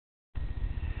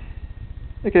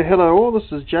Okay, hello all,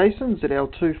 this is Jason,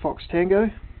 ZL2 Fox Tango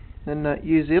in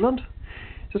New Zealand.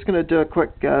 Just going to do a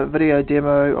quick video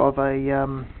demo of a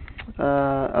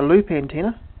loop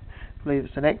antenna. I believe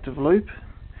it's an active loop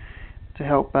to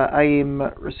help AM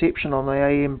reception on the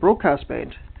AM broadcast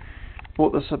band.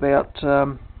 Bought this about 3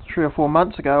 or 4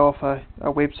 months ago off a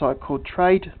website called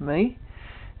Trade Me,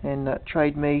 and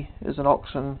Trade Me is an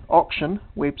auction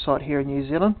website here in New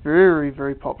Zealand, very,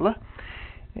 very popular,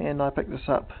 and I picked this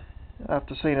up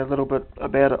after seeing a little bit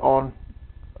about it on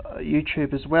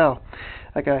YouTube as well.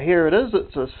 Okay, here it is.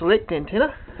 It's a select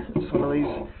antenna. It's one of these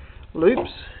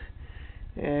loops,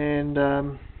 and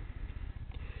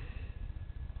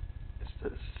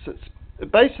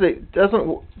it basically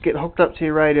doesn't get hooked up to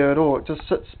your radio at all. It just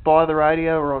sits by the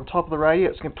radio or on top of the radio.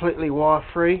 It's completely wire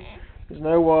free. There's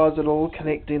no wires at all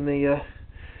connecting the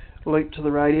loop to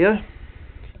the radio.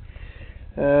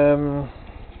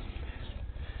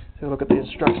 Have a look at the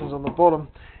instructions on the bottom.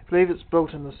 I believe it's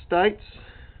built in the States.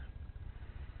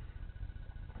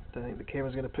 Don't think the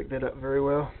camera's going to pick that up very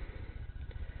well.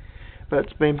 But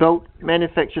it's been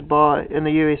manufactured in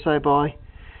the USA by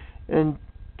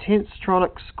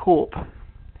Intensitronics Corp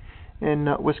in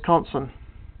Wisconsin.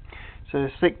 So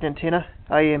select antenna,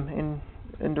 AM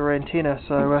indoor antenna.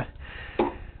 So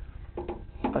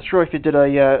I'm sure if you did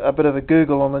a bit of a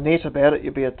Google on the net about it,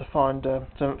 you'll be able to find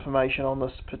some information on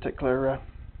this particular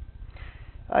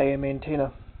AM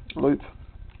antenna loop.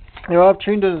 Now I've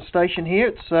tuned in a station here.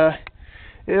 It's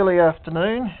early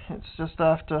afternoon. It's just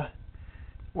after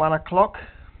 1 o'clock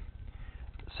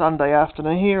Sunday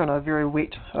afternoon here on a very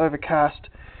wet, overcast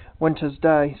winter's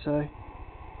day. So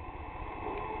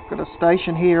got a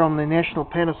station here on the National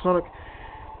Panasonic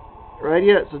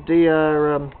radio. It's a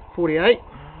DR48,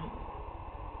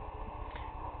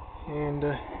 and so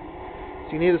you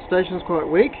can hear the station's quite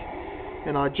weak,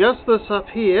 and I adjust this up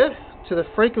here to the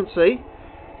frequency,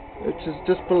 which is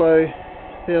just below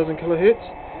 1000 kilohertz.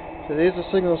 So there's the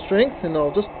signal strength, and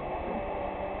I'll just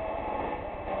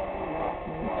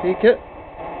peak it,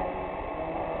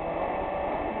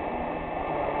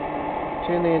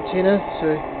 turn the antenna so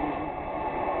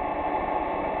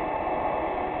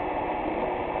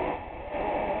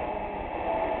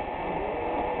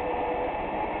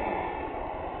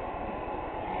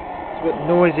it's a bit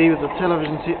noisy with the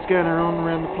television sets going around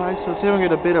the place, so let's see if I can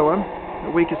get a better one, a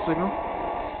weaker signal.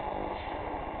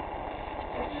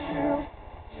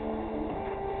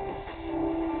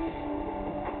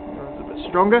 It's a bit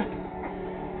stronger,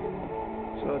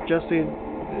 so adjust the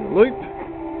loop,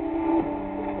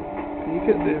 peak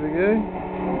it, there we go.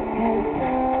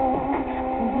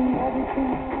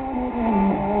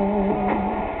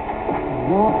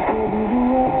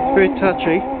 It's very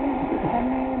touchy.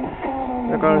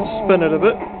 I've got to spin it a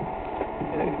bit.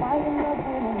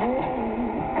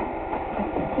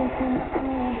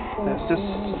 It's just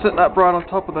sitting up right on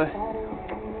top of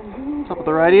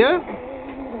the radio.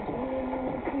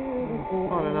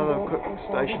 Find another quick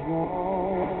station.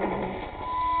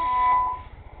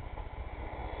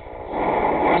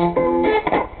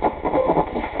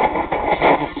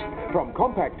 From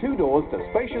compact 2 doors to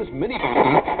spacious mini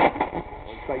on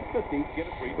stage 50, get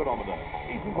a free barometer.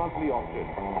 Easy monthly option.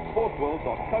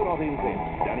 Sportsworld.co.nz,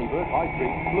 Danny Burke High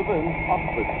Street, Levin,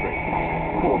 Oxford Street.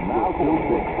 From now till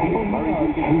 6, Stephen Murray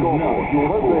using scoreboard.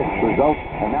 Progress, results,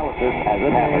 analysis as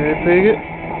it happens.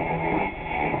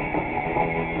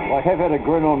 I have had a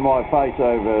grin on my face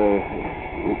over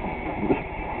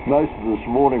most of this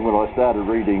morning when I started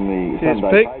reading the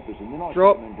Sunday papers, and then I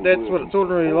drop. That's what it's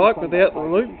ordinarily like without the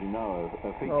loop.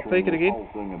 I'll peek it again. The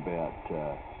whole thing about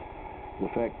the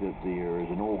fact that there is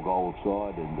an all-gold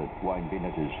side and that Wayne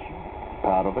Bennett is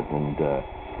part of it, and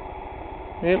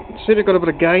yeah, certainly got a bit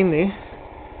of gain there.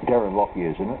 Darren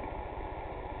Lockyer's in it.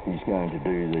 He's going to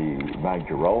do the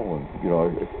major role, and you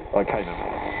know, I came in.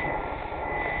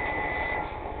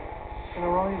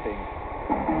 Arriving.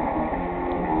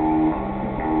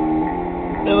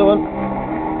 Another one.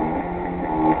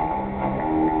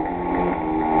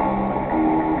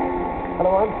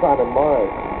 Hello, I'm Simon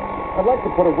Morris. I'd like to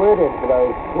put a word in for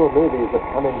those poor movies that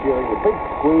come in during the big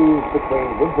squeeze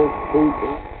between winter's two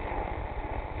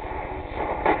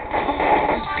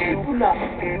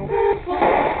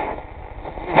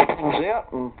Comes out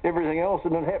and everything else,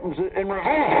 and it happens in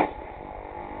reverse.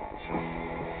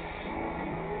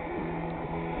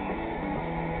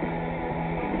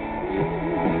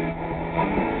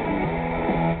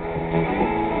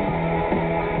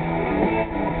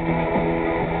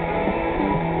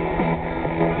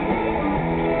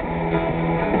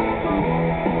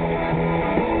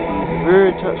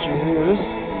 Very touchy, here it is.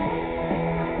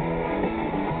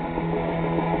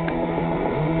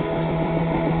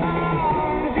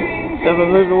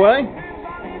 Doesn't move away.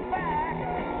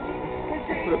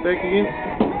 Put it back again.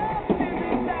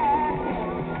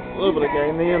 A little bit of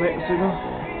gain there on that signal.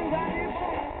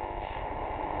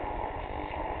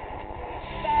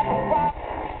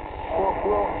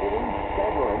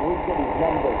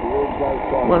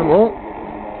 One more.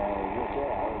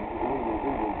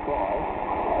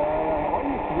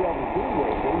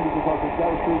 Go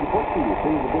through the book for you,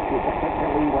 see the book was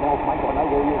technically when else, mate, I know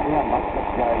where you're down, mate,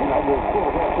 but, we'll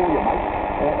sort it out for you, mate.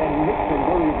 And Nick's and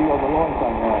Billy would be on the line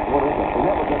saying, what is it? And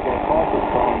that was at that crisis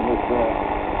time with,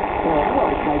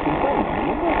 it's Nathan Team,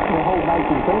 the whole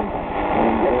Nathan Team thing.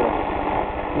 And,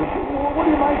 what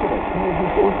do you make of it?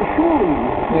 Surely...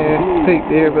 Yeah, peak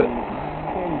there, but...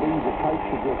 Can be the coach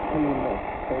of this team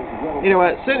as well.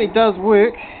 Anyway, it certainly does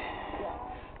work.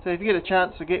 So if you get a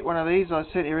chance to get one of these, I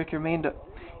certainly recommend it.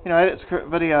 You know, it's a quick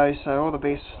video, so all the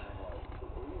best.